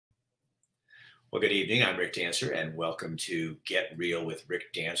Well, good evening. I'm Rick Dancer, and welcome to Get Real with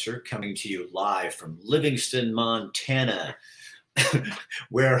Rick Dancer, coming to you live from Livingston, Montana,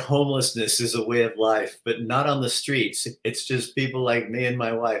 where homelessness is a way of life, but not on the streets. It's just people like me and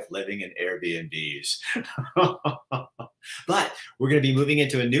my wife living in Airbnbs. But we're going to be moving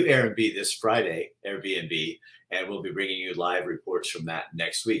into a new Airbnb this Friday, Airbnb, and we'll be bringing you live reports from that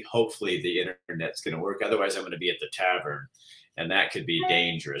next week. Hopefully the internet's going to work. Otherwise, I'm going to be at the tavern, and that could be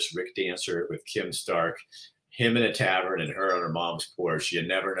dangerous. Rick Dancer with Kim Stark, him in a tavern and her on her mom's porch. You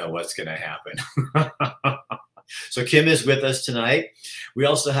never know what's going to happen. So Kim is with us tonight. We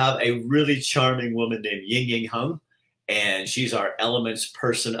also have a really charming woman named Ying Ying Hung, and she's our elements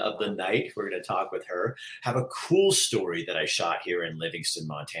person of the night. We're going to talk with her. Have a cool story that I shot here in Livingston,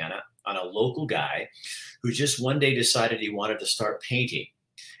 Montana, on a local guy who just one day decided he wanted to start painting.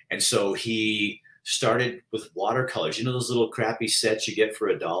 And so he started with watercolors. You know those little crappy sets you get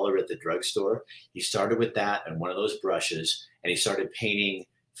for $1 at the drugstore? He started with that and one of those brushes, and he started painting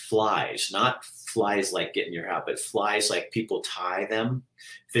flies, not flies like get in your hat, but flies like people tie them.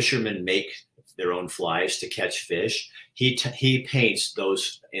 Fishermen make their own flies to catch fish. He paints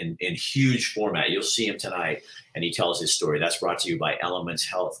those in huge format. You'll see him tonight, and he tells his story. That's brought to you by Elements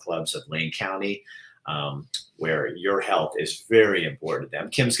Health Clubs of Lane County, where your health is very important to them.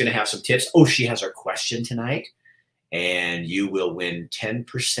 Kim's going to have some tips. Oh, she has our question tonight, and you will win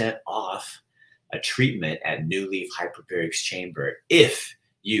 10% off a treatment at New Leaf Hyperbarics Chamber if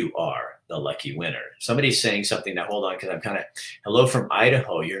you are the lucky winner. Somebody's saying something. Now, hold on, because I'm kind of, hello from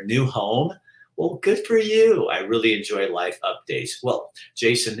Idaho, your new home? Well, good for you. I really enjoy life updates. Well,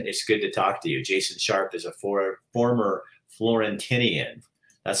 Jason, it's good to talk to you. Jason Sharp is a former Florentinian.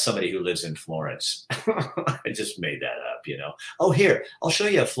 That's somebody who lives in Florence. I just made that up, you know. Oh, here, I'll show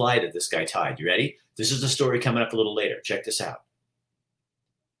you a fly that this guy tied. You ready? This is the story coming up a little later. Check this out.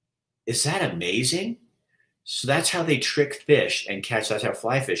 Is that amazing? So that's how they trick fish and catch. That's how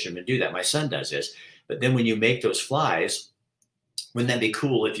fly fishermen do that. My son does this. But then when you make those flies, wouldn't that be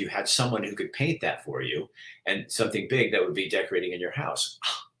cool if you had someone who could paint that for you and something big that would be decorating in your house?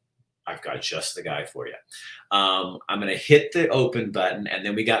 I've got just the guy for you. I'm going to hit the open button, and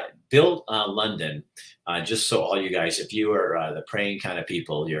then we got Bill London. Just so all you guys, if you are the praying kind of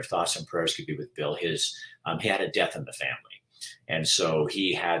people, your thoughts and prayers could be with Bill. He had a death in the family. And so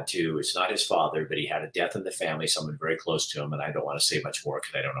he had to, it's not his father, but he had a death in the family, someone very close to him. And I don't want to say much more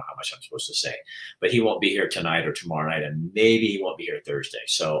because I don't know how much I'm supposed to say. But he won't be here tonight or tomorrow night, and maybe he won't be here Thursday.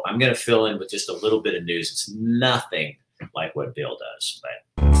 So I'm going to fill in with just a little bit of news. It's nothing like what Bill does. But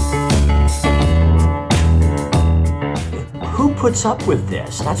who puts up with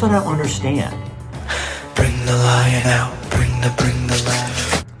this? That's what I don't understand. Bring the lion out, bring the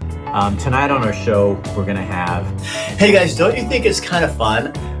lion. Tonight on our show, we're going to have, hey guys, don't you think it's kind of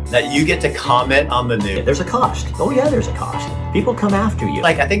fun that you get to comment on the news? There's a cost. Oh yeah, there's a cost. People come after you.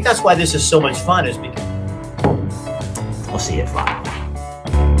 Like, I think that's why this is so much fun, is because I'll see you at 5.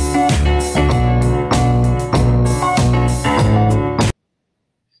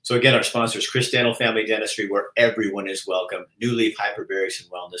 So again, our sponsor is Chris Daniel Family Dentistry, where everyone is welcome. New Leaf Hyperbarics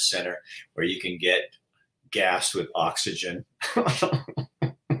and Wellness Center, where you can get gassed with oxygen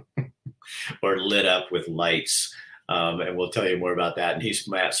or lit up with lights. And we'll tell you more about that. And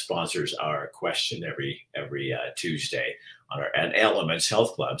Matt sponsors our question every Tuesday on our Elements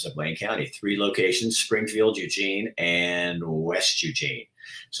Health Clubs of Lane County. 3 locations: Springfield, Eugene, and West Eugene.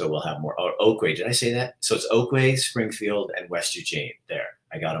 So we'll have more. Or Oakway, did I say that? So it's Oakway, Springfield, and West Eugene. There,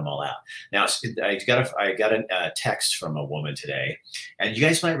 I got them all out. Now, I got a text from a woman today, and you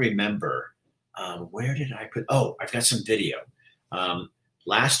guys might remember, where did I put, oh, I've got some video.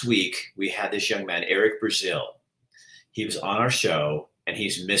 Last week, we had this young man, Eric Brazil. He was on our show, and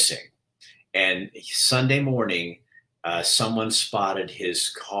he's missing. And Sunday morning, someone spotted his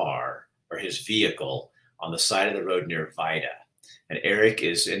car or his vehicle on the side of the road near Vida. And Eric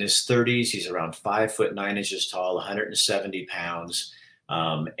is in his 30s. He's around 5'9" tall, 170 pounds,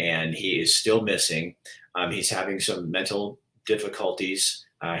 and he is still missing. He's having some mental difficulties.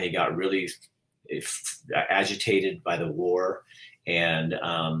 He got really agitated by the war. And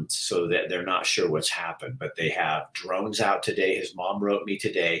so that they're not sure what's happened, but they have drones out today. His mom wrote me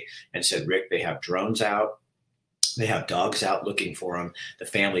today and said, Rick, they have drones out. They have dogs out looking for him. The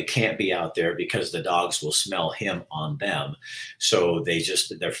family can't be out there because the dogs will smell him on them. So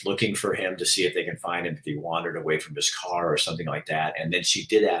they're looking for him to see if they can find him, if he wandered away from his car or something like that. And then she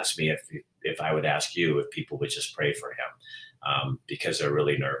did ask me if I would ask you if people would just pray for him, because they're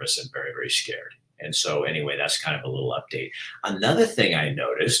really nervous and very, very scared. And so anyway, that's kind of a little update. Another thing I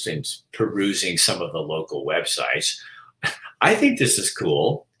noticed in perusing some of the local websites, I think this is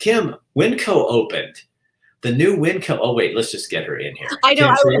cool. Kim, Winco opened. The new Winco. Oh, wait, let's just get her in here. I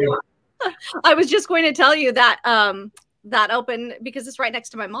know. Kim, I was just going to tell you that that opened because it's right next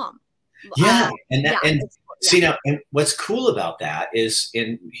to my mom. Yeah, and see yeah. now, and what's cool about that is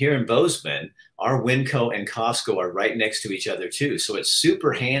here in Bozeman, our Winco and Costco are right next to each other too. So it's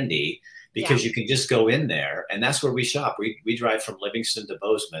super handy because you can just go in there, and that's where we shop. We drive from Livingston to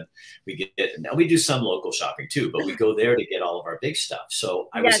Bozeman. Now we do some local shopping too, but we go there to get all of our big stuff. So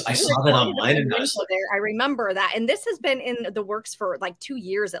I saw that online, and I was like, I remember that, and this has been in the works for like 2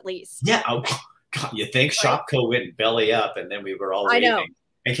 years at least. Yeah. Oh, God, you think Shopco went belly up, and then we were all waiting. I know.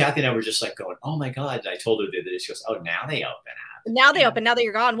 And Kathy and I were just like going, "Oh my God!" And I told her the other day, she goes, "Oh, now they open up. Now they open. Now that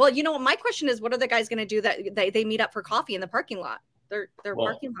you're gone." Well, you know what? My question is, what are the guys going to do that they meet up for coffee in the parking lot? Their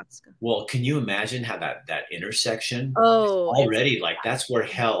parking lots. Well, can you imagine how that intersection? Oh, already like that's where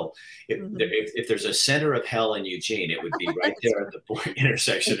hell. If there's a center of hell in Eugene, it would be right there at the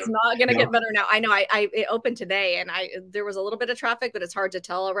intersection. It's not going to get better now. I know. It opened today, and there was a little bit of traffic, but it's hard to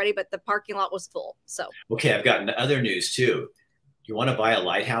tell already. But the parking lot was full. So okay, I've gotten other news too. You want to buy a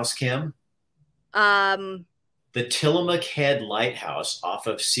lighthouse, Kim? The Tillamook Head Lighthouse off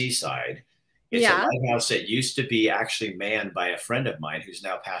of Seaside. It's a lighthouse that used to be actually manned by a friend of mine who's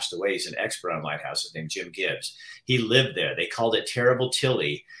now passed away. He's an expert on lighthouses named Jim Gibbs. He lived there. They called it Terrible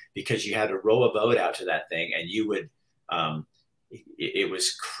Tilly because you had to row a boat out to that thing, and you would it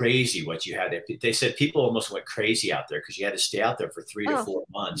was crazy what you had. They said people almost went crazy out there because you had to stay out there for 3 to 4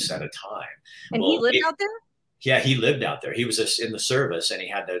 months at a time. And he lived out there? Yeah, he lived out there. He was in the service, and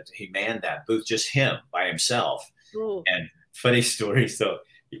he manned that booth, just him by himself. Ooh. And funny story. So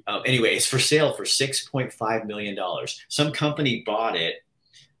anyway, it's for sale for $6.5 million. Some company bought it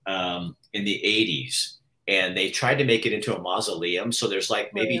in the 80s, and they tried to make it into a mausoleum. So there's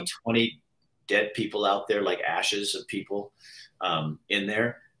like maybe 20 dead people out there, like ashes of people in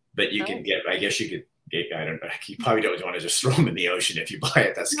there. But you can get, I guess you could, I don't know. You probably don't want to just throw them in the ocean if you buy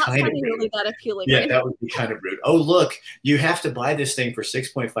it. That's kind of rude. Really that appealing. Yeah, right? That would be kind of rude. Oh, look, you have to buy this thing for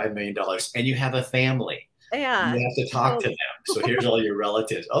 $6.5 million, and you have a family. Yeah. You have to talk to them. So here's all your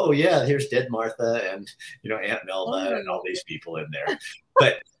relatives. Oh yeah, here's dead Martha and Aunt Melba and all these people in there.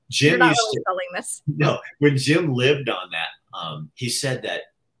 But Jim You're not used really selling this. No, when Jim lived on that, he said that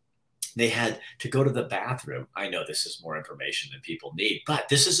they had to go to the bathroom. I know this is more information than people need, but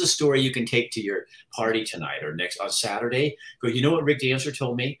this is a story you can take to your party tonight or on Saturday. Go, you know what Rick Dancer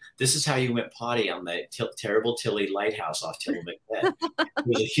told me? This is how you went potty on the Terrible Tilly Lighthouse off Tillamook Head. There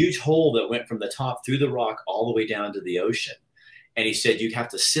was a huge hole that went from the top through the rock all the way down to the ocean. And he said, you'd have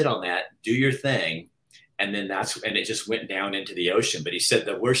to sit on that, do your thing. And then it just went down into the ocean. But he said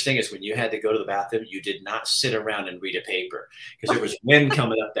the worst thing is when you had to go to the bathroom, you did not sit around and read a paper because there was wind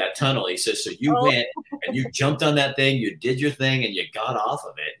coming up that tunnel. He says, so you went and you jumped on that thing, you did your thing, and you got off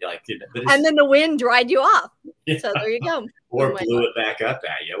of it. Like, and then the wind dried you off. Yeah. So there you go. Or blew it back up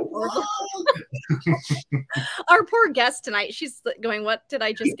at you. Our poor guest tonight, she's going, what did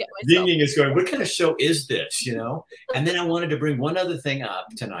I just get myself? Dinging is going, what kind of show is this, And then I wanted to bring one other thing up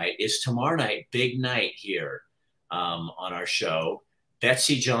tonight. Is tomorrow night, big night here on our show.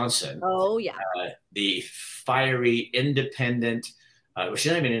 Betsy Johnson. Oh, yeah. The fiery, independent, well,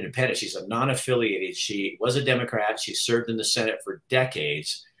 she's not even independent. She's a non-affiliated. She was a Democrat. She served in the Senate for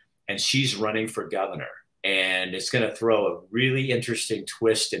decades, and she's running for governor. And it's going to throw a really interesting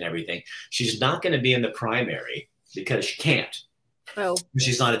twist in everything. She's not going to be in the primary because she can't. Oh.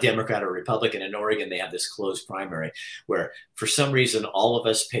 She's not a Democrat or Republican. In Oregon, they have this closed primary where for some reason all of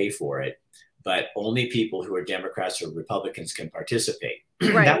us pay for it, but only people who are Democrats or Republicans can participate.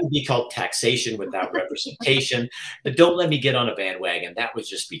 Right. That would be called taxation without representation. But don't let me get on a bandwagon. That would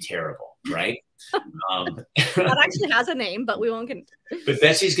just be terrible, right? That actually has a name, but we won't get. But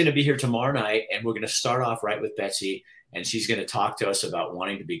Betsy's going to be here tomorrow night, and we're going to start off right with Betsy, and she's going to talk to us about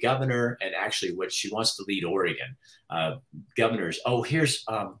wanting to be governor and actually what she wants to lead Oregon. Governors. Oh,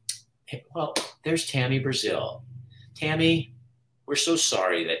 there's Tammy Brazil. Tammy, we're so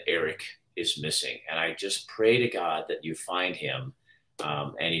sorry that Eric is missing, and I just pray to God that you find him.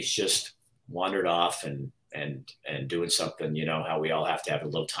 And he's just wandered off and doing something, how we all have to have a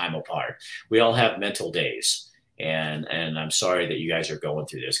little time apart. We all have mental days, and I'm sorry that you guys are going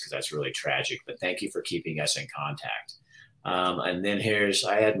through this because that's really tragic, but thank you for keeping us in contact. And then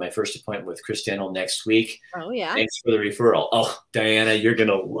I had my first appointment with Chris Dental next week. Oh, yeah. Thanks for the referral. Oh, Diana, you're going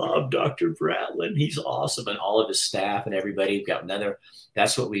to love Dr. Bratlin. He's awesome. And all of his staff and everybody. We've got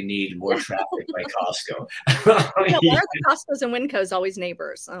that's what we need, more traffic by Costco. Yeah, why are the Costco's and Wincos always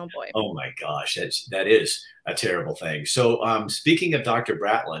neighbors? Oh, boy. Oh, my gosh. That is a terrible thing. So speaking of Dr.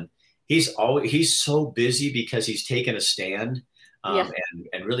 Bratlin, he's so busy because he's taken a stand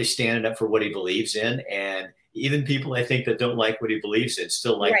and really standing up for what he believes in. And even people I think that don't like what he believes in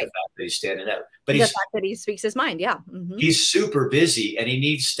still like the fact that he's standing up. But the fact that he speaks his mind, he's super busy and he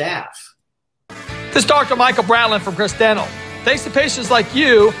needs staff. This is Dr. Michael Bradlin from Chris Dental. Thanks to patients like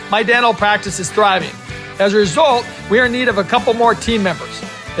you, my dental practice is thriving. As a result, we are in need of a couple more team members.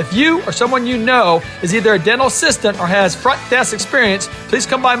 If you or someone you know is either a dental assistant or has front desk experience, please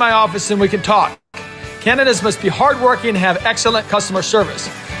come by my office and we can talk. Candidates must be hardworking and have excellent customer service.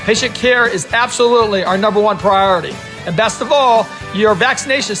 Patient care is absolutely our #1 priority. And best of all, your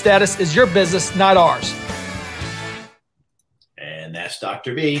vaccination status is your business, not ours. And that's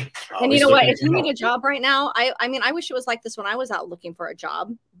Dr. B. And you know what? If you need a job right now, I mean, I wish it was like this when I was out looking for a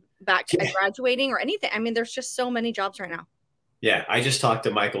job back at graduating or anything. I mean, there's just so many jobs right now. Yeah, I just talked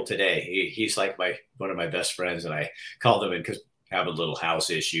to Michael today. He's like one of my best friends, and I called him in because having little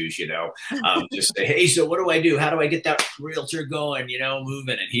house issues, you know. Just say, hey, so what do I do? How do I get that realtor going? You know,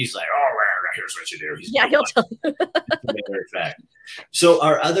 moving. And he's like, oh, well, here's what you do. He'll tell you. Matter of fact. So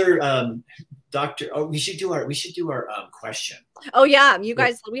our other doctor. Oh, we should do our question. Oh yeah, you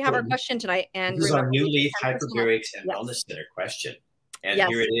guys, we have our question tonight, and this is our new Leaf Hyperbarics and Wellness Center question. And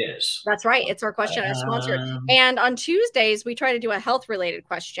here it is. That's right. It's our question and sponsored. And on Tuesdays, we try to do a health related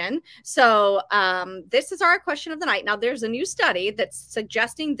question. So this is our question of the night. Now, there's a new study that's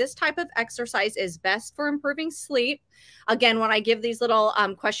suggesting this type of exercise is best for improving sleep. Again, when I give these little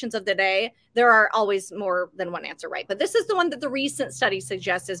questions of the day, there are always more than one answer, right? But this is the one that the recent study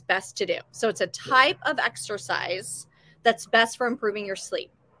suggests is best to do. So it's a type of exercise that's best for improving your sleep.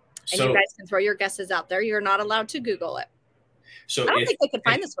 And you guys can throw your guesses out there. You're not allowed to Google it. So I don't think they could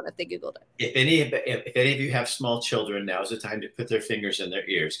find this one if they Googled it. If any of you have small children, now's the time to put their fingers in their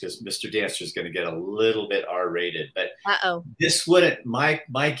ears because Mr. Dancer is going to get a little bit R-rated. But this wouldn't. My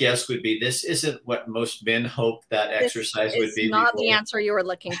guess would be this isn't what most men hope that exercise would be. Not the answer you were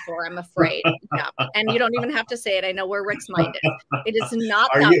looking for, I'm afraid. Yeah, and you don't even have to say it. I know where Rick's mind is. It is not.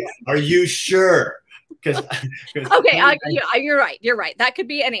 Are you sure? Because okay, you're right. You're right. That could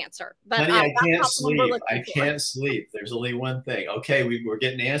be an answer. But honey, I can't sleep. I can't sleep. There's only one thing. Okay, we're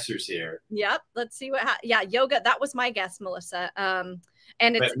getting answers here. Yep. Let's see what. Yeah, yoga. That was my guess, Melissa. And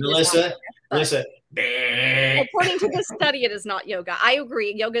it's Melissa. According to this study, it is not yoga. I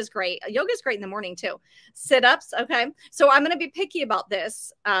agree. Yoga is great. Yoga is great in the morning too. Sit-ups. Okay. So I'm going to be picky about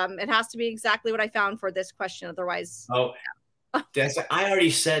this. It has to be exactly what I found for this question. Otherwise. Oh, I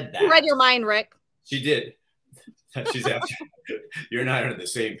already said that. You read your mind, Rick. She did. She's after. You and I are on the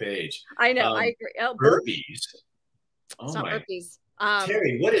same page. I know. I agree. Oh, burpees. It's not burpees.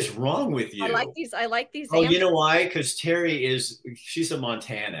 Terry, what is wrong with you? I like these. Oh, you know why? Because Terry she's a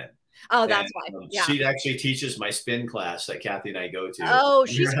Montanan. Oh, that's why. Yeah. She actually teaches my spin class that Kathy and I go to. Oh, and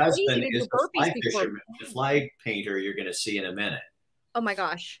she's her husband is the flag painter you're going to see in a minute. Oh my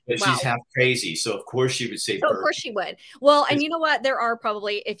gosh. But she's half crazy. So of course she would say of course she would. Well, and you know what? There are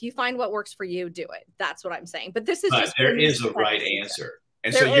probably, if you find what works for you, do it. That's what I'm saying. But this is just there is a right answer.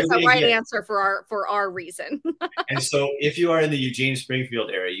 And there is a right answer for our reason. And so if you are in the Eugene Springfield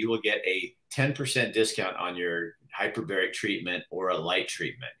area, you will get a 10% discount on your hyperbaric treatment or a light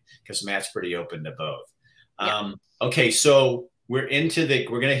treatment because Matt's pretty open to both. Yeah. Okay, so we're going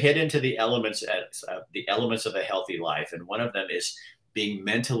to hit into the elements of a healthy life, and one of them is being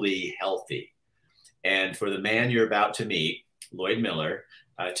mentally healthy. And for the man you're about to meet, Lloyd Miller,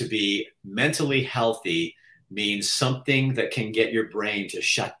 to be mentally healthy means something that can get your brain to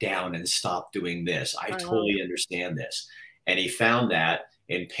shut down and stop doing this. I totally understand this. And he found that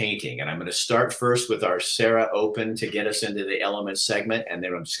in painting. And I'm going to start first with our Sarah Open to get us into the elements segment. And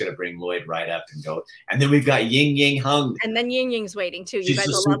then I'm just going to bring Lloyd right up and go. And then we've got Ying Ying Hung. And then Ying Ying's waiting too. She's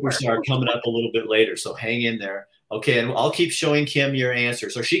a superstar coming up a little bit later. So hang in there. Okay, and I'll keep showing Kim your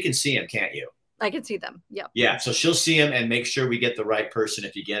answers. So she can see them, can't you? I can see them. Yeah. Yeah. So she'll see them and make sure we get the right person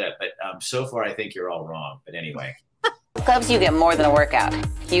if you get it. But so far, I think you're all wrong. But anyway. Clubs, you get more than a workout.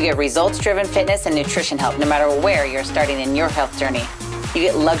 You get results-driven fitness and nutrition help no matter where you're starting in your health journey. You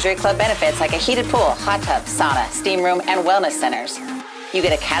get luxury club benefits like a heated pool, hot tub, sauna, steam room, and wellness centers. You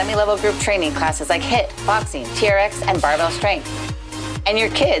get academy-level group training classes like HIIT, boxing, TRX, and barbell strength. And your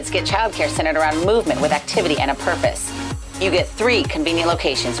kids get childcare centered around movement with activity and a purpose. You get 3 convenient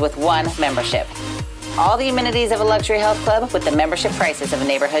locations with 1 membership. All the amenities of a luxury health club with the membership prices of a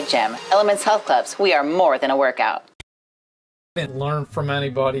neighborhood gym. Elements Health Clubs, we are more than a workout. I didn't learn from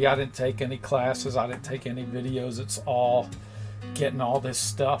anybody. I didn't take any classes. I didn't take any videos. It's all getting all this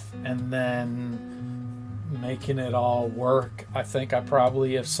stuff and then making it all work. I think I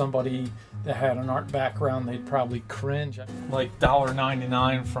probably, if somebody that had an art background, they'd probably cringe. Like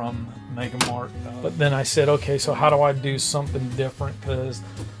 $1.99 from Mega Mart. But then I said, okay, so how do I do something different? Because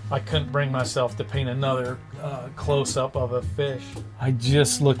I couldn't bring myself to paint another close-up of a fish. I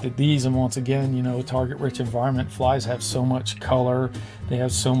just looked at these, and once again, you know, target-rich environment flies have so much color, they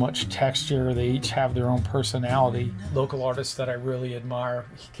have so much texture, they each have their own personality. Local artist that I really admire,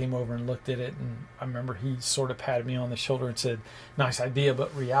 he came over and looked at it, and I remember he sort of patted me on the shoulder and said, nice idea,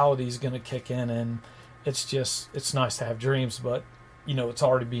 but reality is going to kick in, and it's nice to have dreams, but you know, it's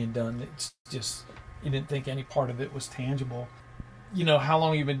already being done. It's just, you didn't think any part of it was tangible. You know, how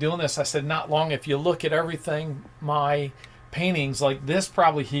long have you been doing this? I said, not long. If you look at everything, my paintings, like this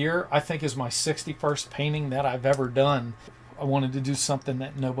probably here, I think is my 61st painting that I've ever done. I wanted to do something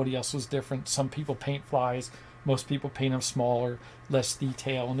that nobody else was different. Some people paint flies. Most people paint them smaller, less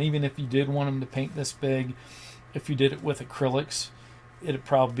detail. And even if you did want them to paint this big, if you did it with acrylics, it'd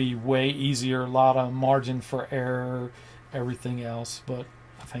probably be way easier, a lot of margin for error, everything else. But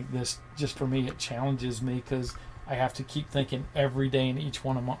I think this, just for me, it challenges me because I have to keep thinking every day in each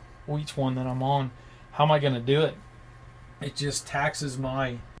one that I'm on, how am I going to do it? It just taxes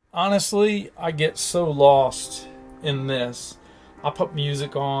my... Honestly, I get so lost in this. I put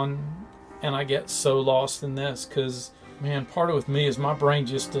music on and I get so lost in this because, man, part of it with me is my brain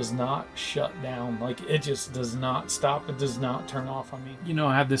just does not shut down. Like, it just does not stop. It does not turn off on me. You know,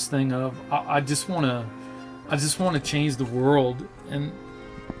 I have this thing of I just want to change the world, and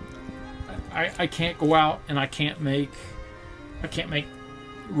I can't go out and I can't make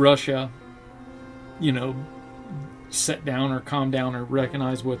Russia, you know, sit down or calm down or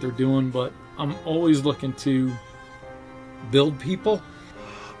recognize what they're doing, but I'm always looking to build people.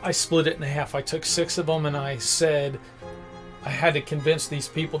 I split it in half. I took 6 of them and I said I had to convince these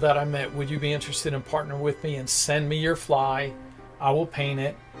people that I met, would you be interested in partnering with me and send me your fly? I will paint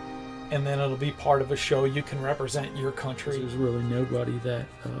it, and then it'll be part of a show. You can represent your country. There's really nobody that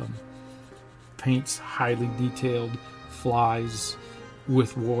paints highly detailed flies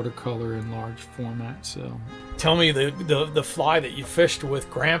with watercolor in large format. So tell me the fly that you fished with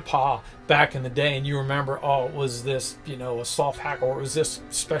Grandpa back in the day, and you remember, oh, it was this, you know, a soft hackle, or it was this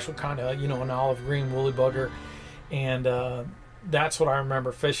special kind of, you know, an olive green woolly bugger, and that's what I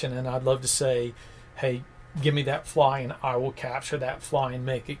remember fishing. And I'd love to say, hey, give me that fly and I will capture that fly and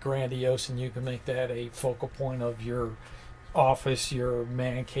make it grandiose, and you can make that a focal point of your office, your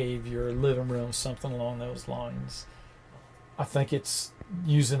man cave, your living room, something along those lines. I think it's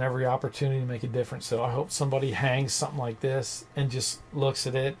using every opportunity to make a difference. So I hope somebody hangs something like this and just looks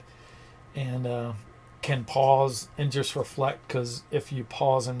at it and can pause and just reflect, because if you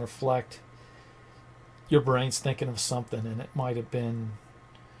pause and reflect, your brain's thinking of something, and it might have been,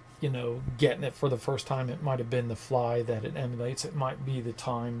 you know, getting it for the first time. It might have been the fly that it emulates. It might be the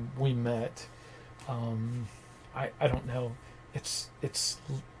time we met. I don't know. It's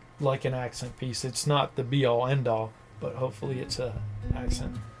like an accent piece. It's not the be-all, end-all, but hopefully it's a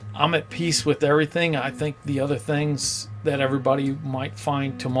accent. I'm at peace with everything. I think the other things that everybody might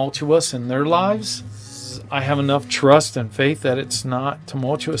find tumultuous in their lives, I have enough trust and faith that it's not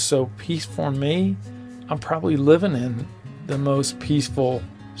tumultuous. So peace for me, I'm probably living in the most peaceful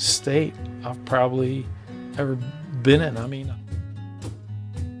state I've probably ever been in. I mean,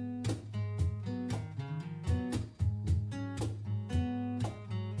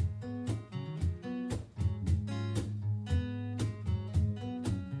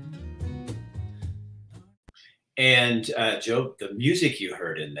 And Joe, the music you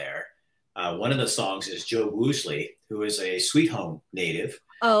heard in there, one of the songs is Joe Woosley, who is a Sweet Home native.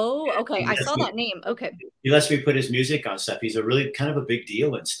 Oh, okay. I saw that name. Okay. He lets me put his music on stuff. He's a really kind of a big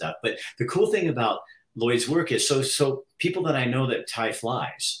deal and stuff. But the cool thing about Lloyd's work is so people that I know that tie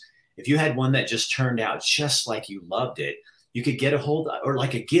flies, if you had one that just turned out just like you loved it, you could get a hold of, or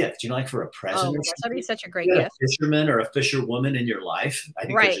like a gift, you know, like for a present. Oh, or that'd be such a great gift. gift. A fisherman or a fisherwoman in your life. I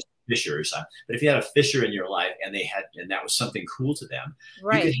think they're just fishers. But if you had a fisher in your life and that was something cool to them, you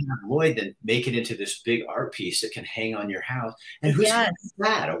could have Lloyd then make it into this big art piece that can hang on your house. And who's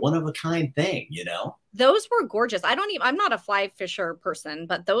that? A one of a kind thing, you know? Those were gorgeous. I'm not a fly fisher person,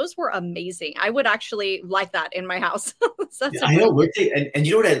 but those were amazing. I would actually like that in my house. I know. And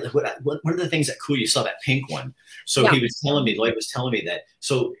you know what one of the things that cool, you saw that pink one. So Lloyd was telling me that,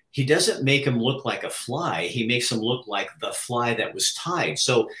 so he doesn't make them look like a fly. He makes them look like the fly that was tied.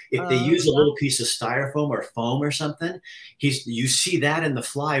 So if they use a little piece of styrofoam or foam or something, you see that in the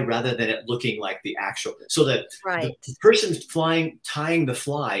fly rather than it looking like the actual. So the person tying the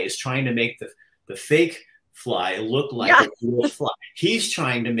fly is trying to make the fake fly look like a real fly. He's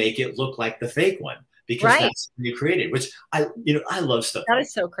trying to make it look like the fake one, because that's what you created, which I love stuff. That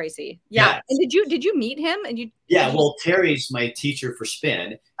is so crazy. Yeah. And did you meet him? And well, Terry's my teacher for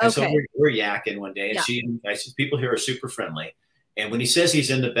spin. And so we're yakking one day, and people here are super friendly. And when he says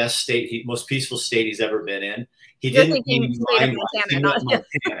he's in the best state, most peaceful state he's ever been in, You're thinking state of Montana,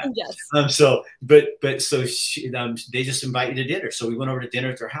 Montana. Yes. So they just invite you to dinner. So we went over to dinner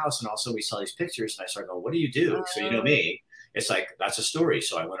at their house, and also we saw these pictures, and I started going, "What do you do?" So you know me, it's like that's a story.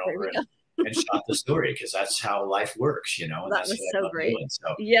 So I went over and shot the story because that's how life works, And that was so great.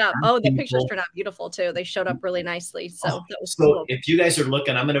 So, the pictures turned out beautiful too. They showed up really nicely. So that was cool. If you guys are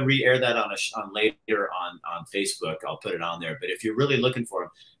looking, I'm going to re-air that on later on Facebook. I'll put it on there. But if you're really looking for him,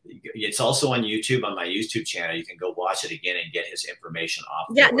 it's also on YouTube, on my YouTube channel. You can go watch it again and get his information off.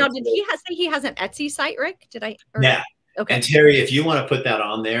 Yeah. Now, did he say he has an Etsy site, Rick? Did I? Yeah. Okay. And Terry, if you want to put that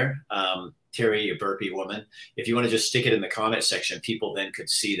on there, Terry, you burpy woman, if you want to just stick it in the comment section, people then could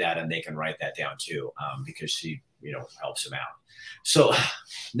see that and they can write that down too, because she, helps him out. So isn't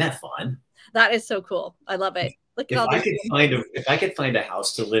that fun? That is so cool. I love it. Look at all this. If I could find a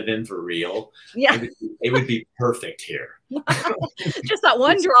house to live in for real, it would be perfect here. Just that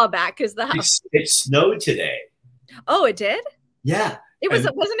one drawback is the house. It snowed today. Oh, it did? Yeah.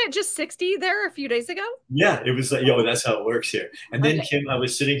 Wasn't it just 60 there a few days ago? Yeah, it was like, that's how it works here. And then Kim, I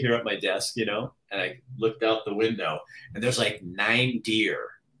was sitting here at my desk, and I looked out the window, and there's like 9 deer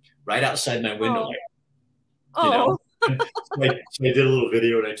right outside my window. So I did a little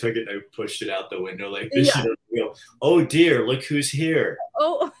video, and I took it and I pushed it out the window like this. Oh dear, look who's here.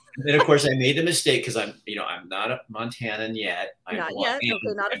 Oh. And then of course I made the mistake because I'm not a Montanan yet. Not yet.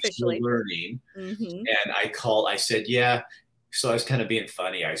 Okay, not officially. Still learning. And I said, yeah. So I was kind of being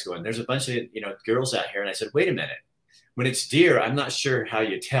funny. I was going, there's a bunch of, girls out here. And I said, wait a minute. When it's deer, I'm not sure how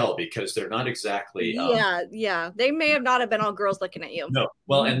you tell because they're not exactly. They may have not have been all girls looking at you. No.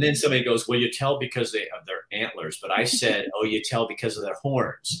 Well, and then somebody goes, well, you tell because of their antlers. But I said, oh, you tell because of their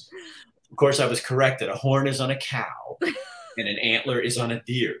horns. Of course, I was correct that a horn is on a cow and an antler is on a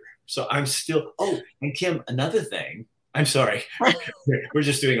deer. So I'm still, and Kim, another thing. I'm sorry. We're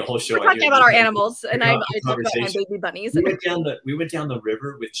just doing a whole show. We're talking about our animals, and I talked about my baby bunnies. We went down the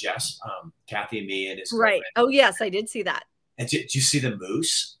river with Jess, Kathy, and me, and his girlfriend. Oh yes, I did see that. And did you see the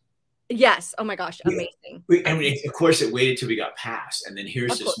moose? Yes. Oh my gosh, amazing. Of course, it waited till we got past, and then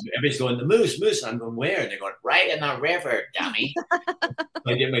here's this. Everybody's going the moose. And I'm going where? And they're going right in the river, dummy.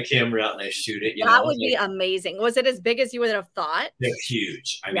 I get my camera out and I shoot it. That would be amazing. Was it as big as you would have thought? They're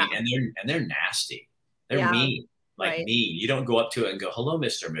huge. I mean, and they're nasty. They're mean. Like mean. You don't go up to it and go, hello,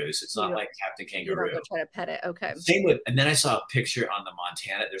 Mr. Moose. It's not like Captain Kangaroo. You don't go try to pet it. Okay. Same with, and then I saw a picture on the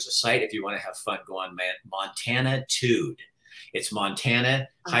Montana. There's a site if you want to have fun, go on Montana Tude. It's Montana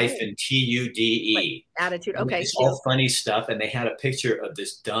 -TUDE. Attitude. Okay. It's all funny stuff. And they had a picture of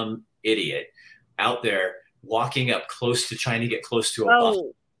this dumb idiot out there walking up trying to get close to a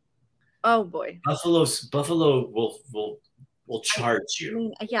buffalo. Oh boy. Buffalo will charge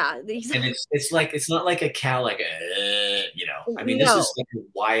you. And it's not like a cow, like I mean, this is like a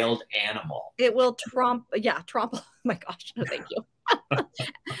wild animal. It will tromp. Oh my gosh. No, thank you.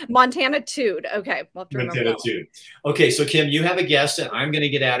 Montana Tude. Okay. We'll Montana Tude. Okay. So Kim, you have a guest and I'm going to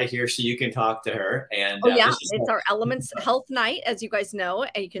get out of here so you can talk to her. And it's our Elements Health Night, as you guys know,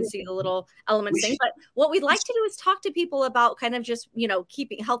 and you can see the little elements thing. But what we'd like to do is talk to people about kind of just,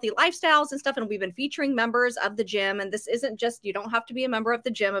 keeping healthy lifestyles and stuff. And we've been featuring members of the gym. And this isn't just, you don't have to be a member of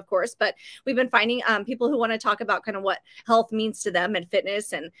the gym, of course, but we've been finding people who want to talk about kind of what health means to them and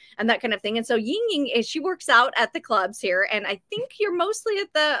fitness and that kind of thing. And so Ying Ying, she works out at the clubs here. And I think you're mostly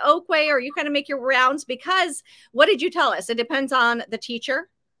at the Oakway, or you kind of make your rounds because what did you tell us? It depends on the teacher.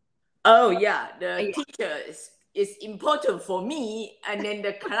 Oh yeah, the teacher is important for me, and then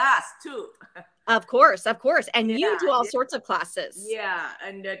the class too. Of course, and you do all sorts of classes. Yeah,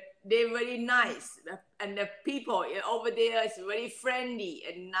 and they're very nice, and the people over there is very friendly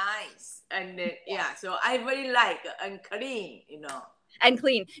and nice, and so I really like and clean, And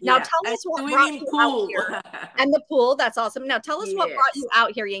clean. Now tell us what brought you out here. And the pool, that's awesome. Now tell us what brought you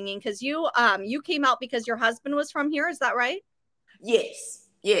out here, Ying Ying, because you came out because your husband was from here. Is that right? Yes.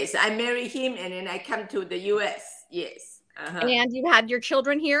 I married him and then I come to the U.S. Yes. And you had your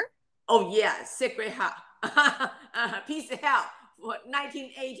children here? Oh yeah, Sacred Heart, Peace Health. What,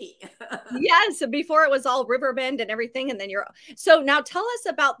 1980? Yes, before it was all Riverbend and everything, and then so now tell us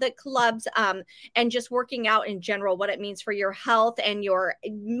about the clubs and just working out in general, what it means for your health and your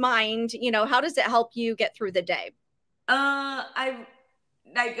mind. How does it help you get through the day?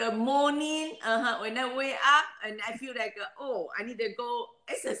 like a morning, when I wake up and I feel like, oh, I need to go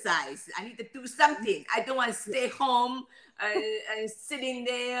exercise. I need to do something. I don't want to stay home and sitting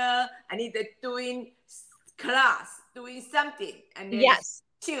there. I need to doing class, doing something. And then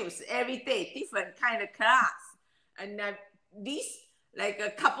choose every day, different kind of class. And this, like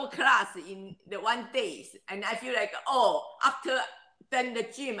a couple class in the one day. And I feel like, oh, after done the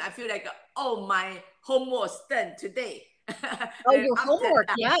gym, I feel like, oh, my homework's done today. Oh, your homework,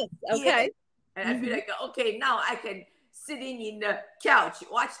 yes. Okay. Yes. And I feel like, okay, now I can sitting in the couch,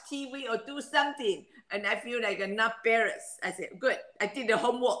 watch TV or do something. And I feel like I'm not embarrassed. I said, good, I did the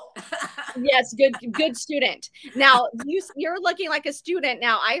homework. Yes, good student. Now, you're looking like a student.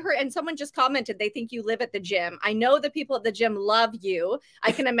 Now, I heard, and someone just commented, they think you live at the gym. I know the people at the gym love you.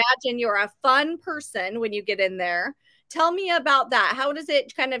 I can imagine you're a fun person when you get in there. Tell me about that. How does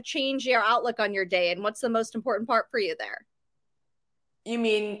it kind of change your outlook on your day? And what's the most important part for you there? You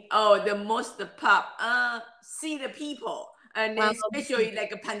mean, oh, the most part, see the people. And then especially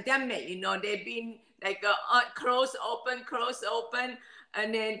like a pandemic, you know, they've been like close, open.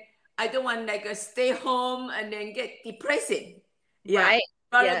 And then I don't want like a stay home and then get depressing. Yeah. Right.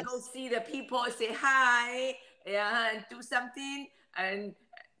 But go see the people, say hi, and do something. And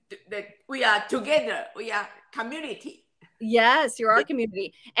that we are together. We are community. Yes, you're our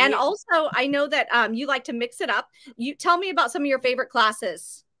community. And also, I know that you like to mix it up. You tell me about some of your favorite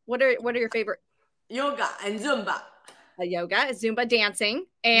classes. What are your favorite? Yoga and Zumba. Yoga, Zumba, dancing.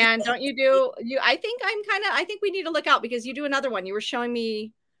 And don't you do I think we need to look out because you do another one. You were showing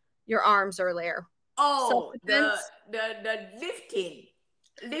me your arms earlier. Oh, the lifting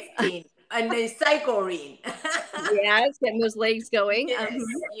and then cycling. Yes, getting those legs going.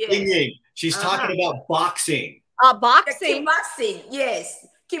 Yes. She's talking about boxing. Boxing. Kickboxing, yes.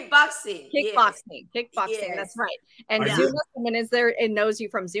 Kickboxing. Kickboxing. Yes. That's right. And Zumba, someone is there and knows you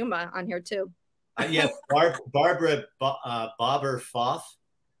from Zumba on here too. Barbara Bobber Foth.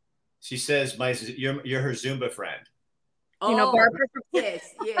 She says, you're her Zumba friend. You know, Barbara.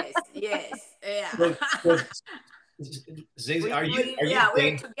 Yes. Yeah. We're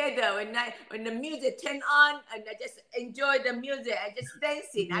together when the music turn on and I just enjoy the music. I just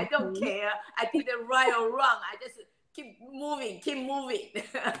dancing. I don't care. I did it right or wrong. I just keep moving.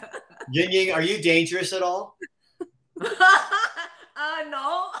 Yin Ying, are you dangerous at all?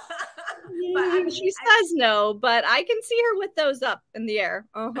 No. But she says no, but I can see her with those up in the air.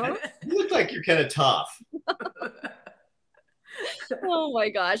 You look like you're kind of tough. Oh my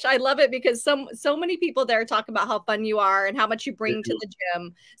gosh, I love it because so many people there talk about how fun you are and how much you bring to the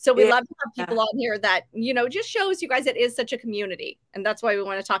gym. So we love to have people on here that, you know, just shows you guys it is such a community, and that's why we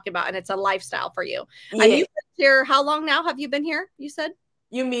want to talk about, and it's a lifestyle for you. And you've been here, how long now have you been here? You said?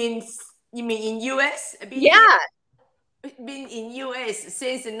 You mean in US? Been in US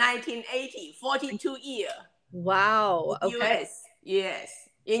since 1980, 42 years. Wow. Okay. US, yes.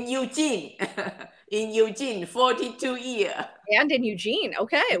 In Eugene, 42 years. And in Eugene,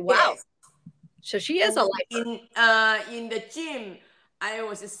 okay, wow. Yes. So she is a lifer. In the gym, I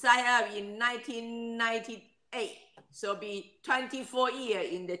was signed up in 1998, so be 24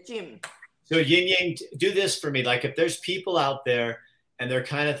 years in the gym. So Yin Yang, do this for me. Like if there's people out there and they're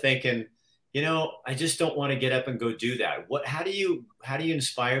kind of thinking, you know, I just don't want to get up and go do that. How do you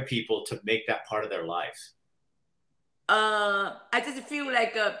inspire people to make that part of their life? I just feel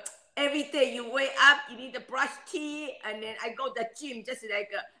like every day you wake up, you need to brush teeth, and then I go to the gym just like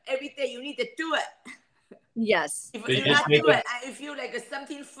every day you need to do it. Yes. If you not do it, I feel like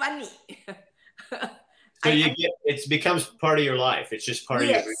something funny. So it becomes part of your life. It's just part of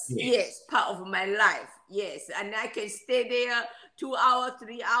your routine. Yes, part of my life. Yes, and I can stay there 2 hours,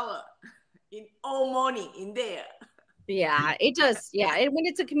 3 hours in all morning in there. Yeah, it does. Yeah, when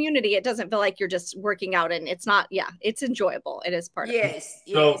it's a community, it doesn't feel like you're just working out, and it's not. Yeah, it's enjoyable. It is part of it. Yes.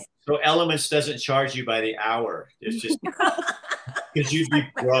 So Elements doesn't charge you by the hour. It's just because you'd be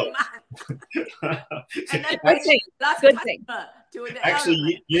broke. Good thing.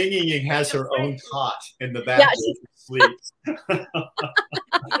 Actually, Ying Ying has her own cot in the back. Yeah, she sleeps.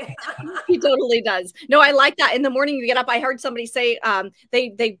 He totally does. No, I like that. In the morning, you get up. I heard somebody say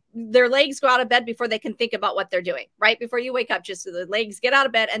their legs go out of bed before they can think about what they're doing. Right before you wake up, just so the legs get out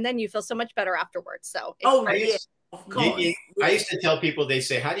of bed, and then you feel so much better afterwards. So, I used to tell people, they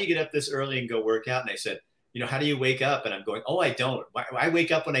say, "How do you get up this early and go work out?" And I said, "You know, how do you wake up?" And I'm going, "Oh, I don't. I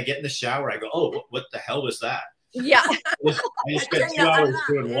wake up when I get in the shower. I go, oh, what the hell was that?" Yeah. I spent 2 hours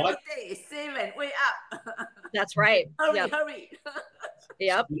doing what? Every day, 7, wake up. That's right. Hurry.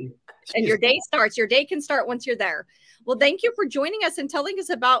 Yep. And your day starts. Your day can start once you're there. Well, thank you for joining us and telling us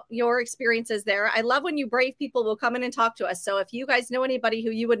about your experiences there. I love when you brave people will come in and talk to us. So if you guys know anybody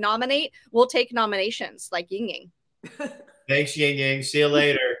who you would nominate, we'll take nominations like Ying Ying. Thanks, Ying Ying. See you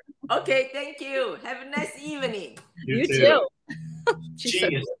later. Okay, thank you. Have a nice evening. You too. She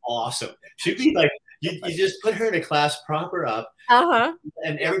is awesome. She'd be like, you just put her in a class, prop her up,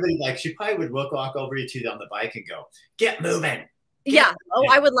 and everybody, like, she probably would walk over you two on the bike and go, get moving. Yeah. Oh,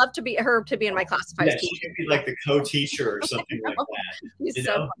 I would love to be in my class if I was teaching. She'd be like the co-teacher or something like that. You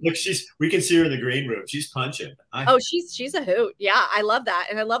know? Look, we can see her in the green room. She's punching. She's a hoot. Yeah, I love that,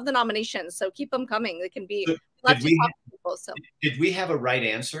 and I love the nominations. So keep them coming. They can be. Did we have a right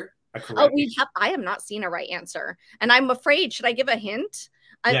answer? I have not seen a right answer, and I'm afraid. Should I give a hint?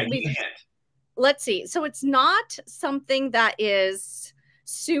 Give a hint. Let's see. So it's not something that is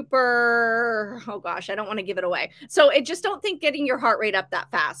super, oh gosh, I don't want to give it away. So just don't think getting your heart rate up that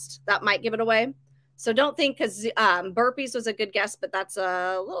fast. That might give it away. So don't think, because burpees was a good guess, but that's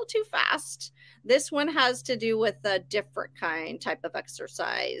a little too fast. This one has to do with a different type of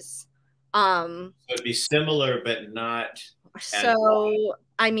exercise. So it'd be similar, but not. So,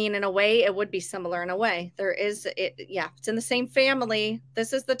 I mean, in a way, it would be similar in a way. It's in the same family.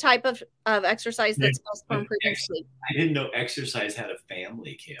 This is the type of exercise that's best for improving sleep. I didn't know exercise had a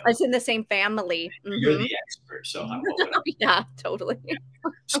family, Kim. It's in the same family. You're the expert, so yeah, totally.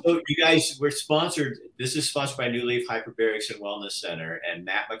 So you guys, we're sponsored. This is sponsored by New Leaf Hyperbarics and Wellness Center and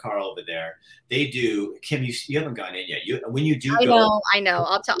Matt McCarl over there. They do. Kim, you haven't gone in yet. When you do, I know.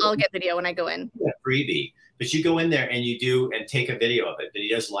 I'll get video when I go in. Freebie. But you go in there and you do and take a video of it. He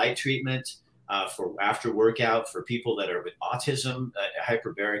does light treatment for after workout for people that are with autism.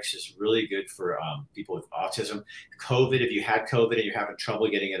 Hyperbarics is really good for people with autism. COVID, if you had COVID and you're having trouble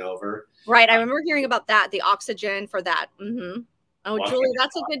getting it over. Right. I remember hearing about that, the oxygen for that. Mm-hmm. Oh, Julie,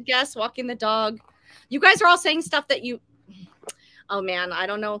 that's a good guess. Walking the dog. You guys are all saying stuff that you. Oh, man, I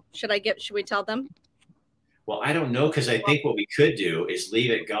don't know. Should we tell them? Well, I don't know, because I think what we could do is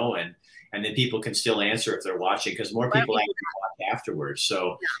leave it going. And then people can still answer if they're watching, because more people actually watch afterwards.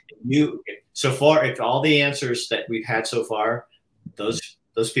 So if all the answers that we've had so far, those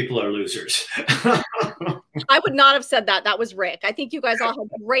people are losers. I would not have said that. That was Rick. I think you guys all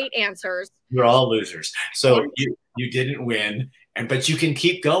had great answers. You're all losers. So you didn't win, but you can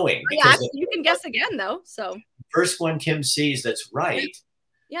keep going. Yeah, you can guess again though. So first one Kim sees that's right.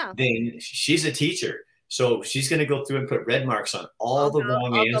 Yeah. Then she's a teacher. So she's going to go through and put red marks on all the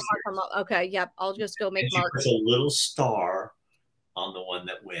wrong answers. Okay, yep. I'll just go make marks. Put a little star on the one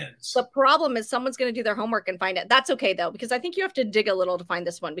that wins. The problem is someone's going to do their homework and find it. That's okay, though, because I think you have to dig a little to find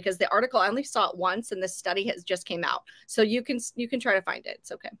this one, because the article, I only saw it once, and this study has just came out. So you can try to find it.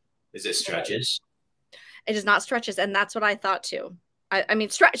 It's okay. Is it stretches? It is not stretches, and that's what I thought, too. I mean,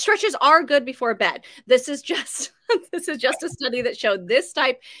 stretches are good before bed. This is just a study that showed this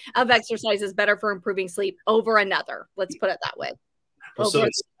type of exercise is better for improving sleep over another. Let's put it that way. Well, so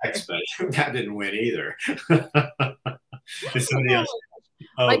it's sex, but that didn't win either. Somebody else.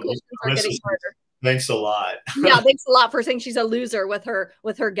 My questions are getting harder. Thanks a lot. Yeah, thanks a lot for saying she's a loser with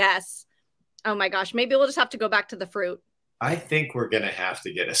her guess. Oh my gosh, maybe we'll just have to go back to the fruit. I think we're going to have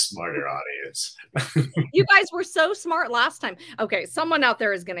to get a smarter audience. You guys were so smart last time. Okay, someone out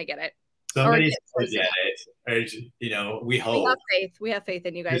there is going to get it. Somebody's going to get it. Or, we hope. We have faith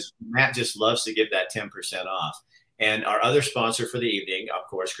in you guys. Matt just loves to give that 10% off. And our other sponsor for the evening, of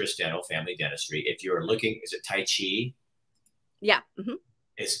course, Chris Dental Family Dentistry. If you're looking, is it Tai Chi? Yeah. Mm-hmm.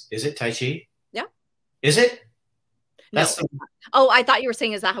 Is it Tai Chi? Yeah. Is it? That's I thought you were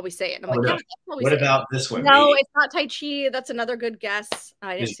saying, is that how we say it? And I'm like, no. What about this one? No, reading? It's not Tai Chi. That's another good guess.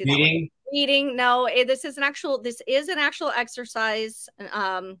 I didn't see reading? That one. Reading. No, this is an actual exercise.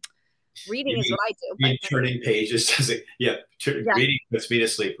 Reading is what I do. Turning pages does it? Yeah. Reading puts me to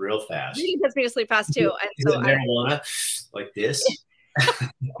sleep real fast. Reading puts me to sleep fast too. And is it marijuana like this?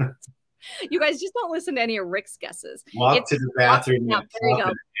 You guys just don't listen to any of Rick's guesses. Walk to the bathroom. There you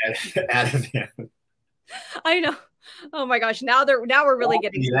go. Out of him. I know. Oh my gosh! Now we're really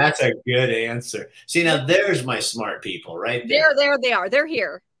getting. That's a good answer. See, now there's my smart people right there. There they are. They're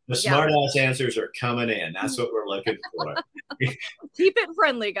here. The smart ass answers are coming in. That's what we're looking for. Keep it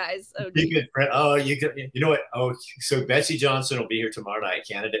friendly, guys. Oh, keep it friendly. Oh, you know what? Oh, so Betsy Johnson will be here tomorrow night,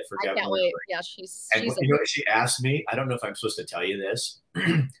 candidate for governor. I can't wait. Yeah, she's you know what she asked me? I don't know if I'm supposed to tell you this,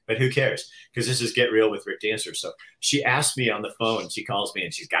 but who cares? Because this is Get Real with Rick Dancer. So she asked me on the phone. She calls me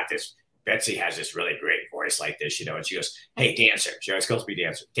and she's got this. Betsy has this really great voice like this, and she goes, "Hey, Dancer." She always calls me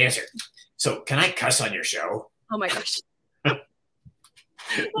Dancer. Dancer. So can I cuss on your show? Oh my gosh.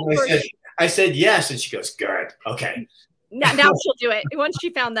 I said yes, and she goes, "Good, okay." Now she'll do it. Once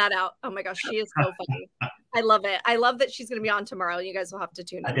she found that out. Oh my gosh, she is so funny. I love it. I love that she's going to be on tomorrow. You guys will have to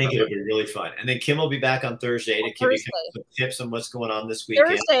tune in. I think it'll be really fun. And then Kim will be back on Thursday to give you some tips on what's going on this weekend.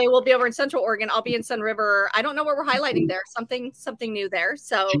 Thursday we'll be over in Central Oregon. I'll be in Sun River. I don't know what we're highlighting there. Something new there.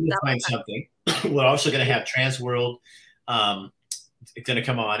 So we'll find something. We're also going to have Trans World going to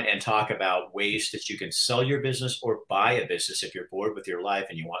come on and talk about ways that you can sell your business or buy a business if you're bored with your life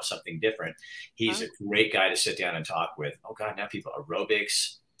and you want something different. He's a great guy to sit down and talk with. Oh God, now people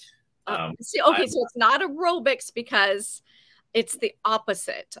aerobics. So it's not aerobics because it's the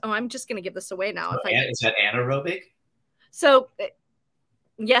opposite. Oh, I'm just going to give this away now. Is that anaerobic? So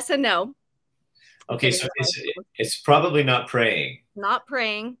yes and no. Okay, so it's probably not praying. Not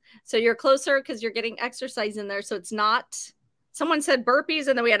praying. So you're closer because you're getting exercise in there. So it's not. Someone said burpees,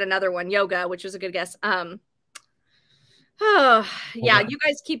 and then we had another one, yoga, which was a good guess. Yeah, you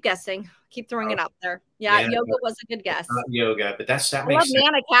guys keep guessing. Keep throwing it out there. Yeah, yoga was a good guess. Not yoga, but that makes sense.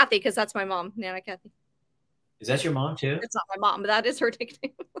 Nana Kathy, because that's my mom. Nana Kathy. Is that your mom too? It's not my mom, but that is her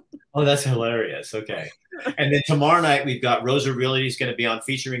nickname. Oh, that's hilarious. Okay. And then tomorrow night, we've got Rosa Realty is going to be on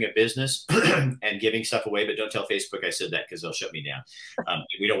featuring a business and giving stuff away, but don't tell Facebook I said that because they'll shut me down.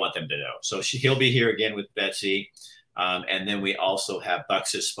 We don't want them to know. So he'll be here again with Betsy. And then we also have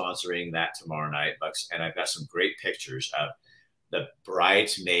Bucks is sponsoring that tomorrow night. Bucks, and I've got some great pictures of the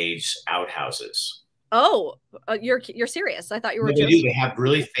bridesmaids outhouses. Oh, you're serious? I thought you were. They do. They have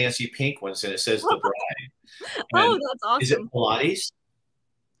really fancy pink ones, and it says the bride. Oh, that's awesome. Is it Pilates?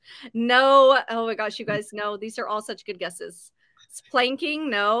 No. Oh my gosh, you guys know these are all such good guesses. It's planking.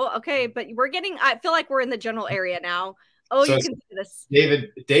 No. Okay, but we're getting. I feel like we're in the general area now. Oh, so you can do this.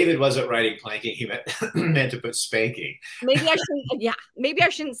 David wasn't writing planking. He meant to put spanking. Maybe I shouldn't. Yeah, maybe I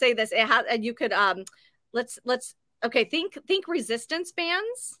shouldn't say this. It has. You could. Let's. Okay. Think resistance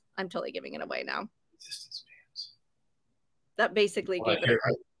bands. I'm totally giving it away now. Resistance bands. That basically gave it.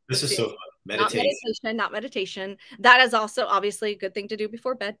 This is so fun. Not meditation. That is also obviously a good thing to do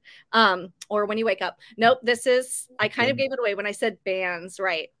before bed, or when you wake up. Nope. This is. I kind of gave it away when I said bands.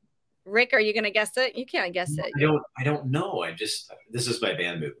 Right. Rick, are you going to guess it? You can't guess it. I don't know. This is my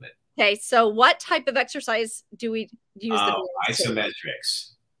band movement. Okay. So what type of exercise do we use?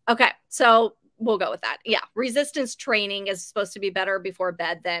 Isometrics. Okay. So we'll go with that. Yeah. Resistance training is supposed to be better before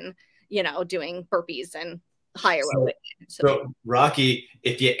bed than, doing burpees and higher weight. So Rocky,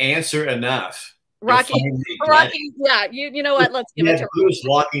 if you answer enough, Rocky, yeah. You know what? Let's give it to Bruce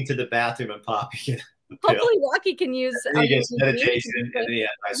walking to the bathroom and popping it. Hopefully Rocky can use meditation and then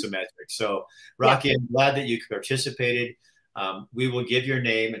isometric. So Rocky, I'm glad that you participated. We will give your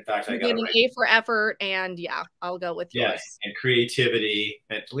name. In fact, I got an A for effort, and I'll go with yours. Yes, and creativity.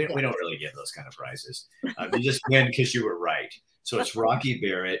 And we don't really give those kind of prizes. You just win because you were right. So it's Rocky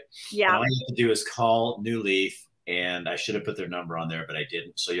Barrett. Yeah. All you have to do is call New Leaf, and I should have put their number on there, but I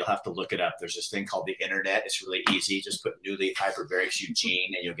didn't. So you'll have to look it up. There's this thing called the internet. It's really easy. Just put New Leaf Hyperbarics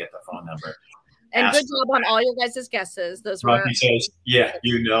Eugene, and you'll get the phone number. And good job on all your guys' guesses. Those were. Rocky says, "Yeah,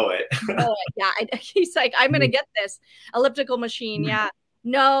 you know it." Yeah, he's like, "I'm going to get this elliptical machine." Yeah,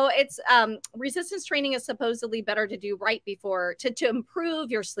 no, it's resistance training is supposedly better to do right before to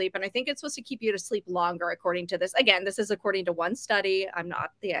improve your sleep, and I think it's supposed to keep you to sleep longer, according to this. Again, this is according to one study. I'm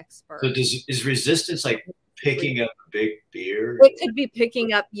not the expert. So is resistance like picking up a big beer? It could be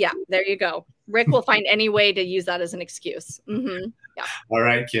picking up. Yeah, there you go. Rick will find any way to use that as an excuse. Yeah. All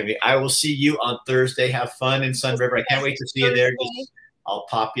right, Kimmy. I will see you on Thursday. Have fun in Sun River. I can't wait to see you there. I'll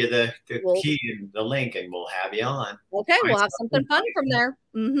pop you the key and the link, and we'll have you on. Okay, we'll have something fun from there.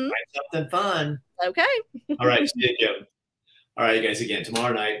 Find something fun. Okay. All right, see you, Kim. All right, guys. Again,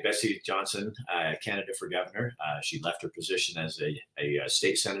 tomorrow night, Betsy Johnson, candidate for governor. She left her position as a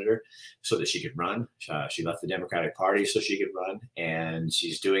state senator so that she could run. She left the Democratic Party so she could run, and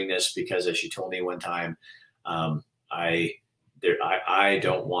she's doing this because, as she told me one time, I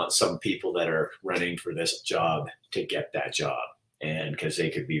don't want some people that are running for this job to get that job, and because they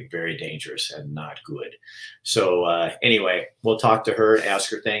could be very dangerous and not good. So anyway, we'll talk to her,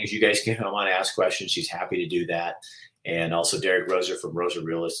 ask her things. You guys can come on, ask questions. She's happy to do that. And also Derek Roser from Roser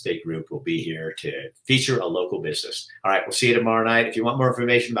Real Estate Group will be here to feature a local business. All right, we'll see you tomorrow night. If you want more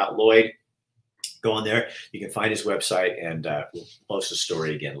information about Lloyd, go on there. You can find his website, and we'll post a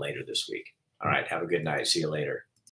story again later this week. All right, have a good night. See you later.